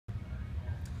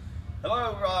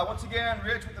Hello, once again,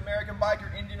 Rich with American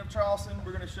Biker Indian of Charleston.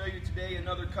 We're going to show you today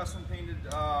another custom painted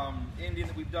Indian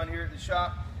that we've done here at the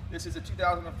shop. This is a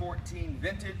 2014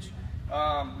 vintage.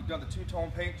 We've done the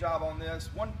two-tone paint job on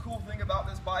this. One cool thing about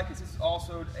this bike is this is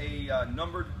also a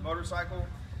numbered motorcycle.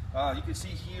 You can see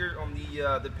here on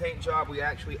the paint job we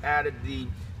actually added the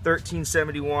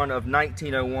 1371 of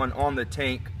 1901 on the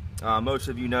tank. Most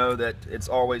of you know that it's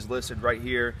always listed right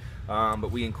here, but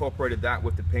we incorporated that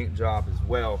with the paint job as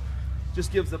well.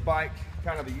 Just gives the bike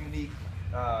kind of a unique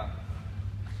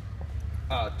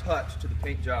touch to the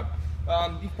paint job.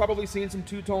 You've probably seen some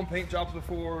two-tone paint jobs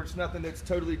before. It's nothing that's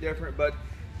totally different, but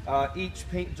each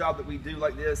paint job that we do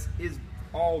like this is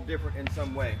all different in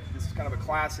some way. This is kind of a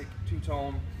classic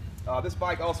two-tone. This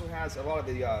bike also has a lot of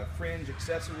the fringe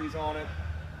accessories on it.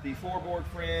 The floorboard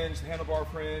fringe, the handlebar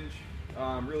fringe,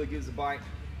 really gives the bike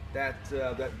that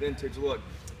vintage look.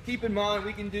 Keep in mind,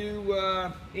 we can do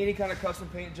any kind of custom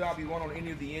paint job you want on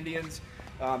any of the Indians.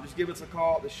 Just give us a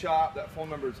call at the shop. That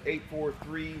phone number is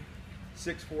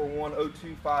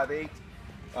 843-641-0258.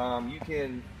 You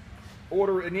can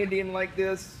order an Indian like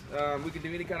this. We can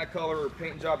do any kind of color or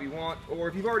paint job you want. Or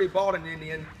if you've already bought an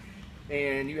Indian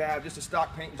and you have just a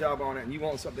stock paint job on it and you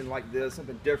want something like this,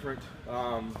 something different,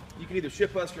 you can either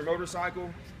ship us your motorcycle,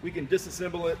 we can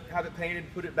disassemble it, have it painted,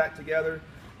 put it back together,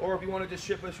 or if you want to just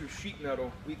ship us your sheet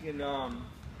metal, we can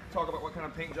talk about what kind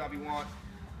of paint job you want,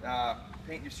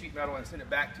 paint your sheet metal and send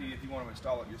it back to you if you want to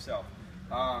install it yourself.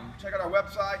 Check out our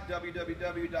website,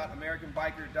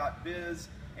 www.americanbiker.biz,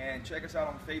 and check us out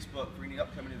on Facebook for any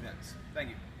upcoming events. Thank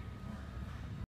you.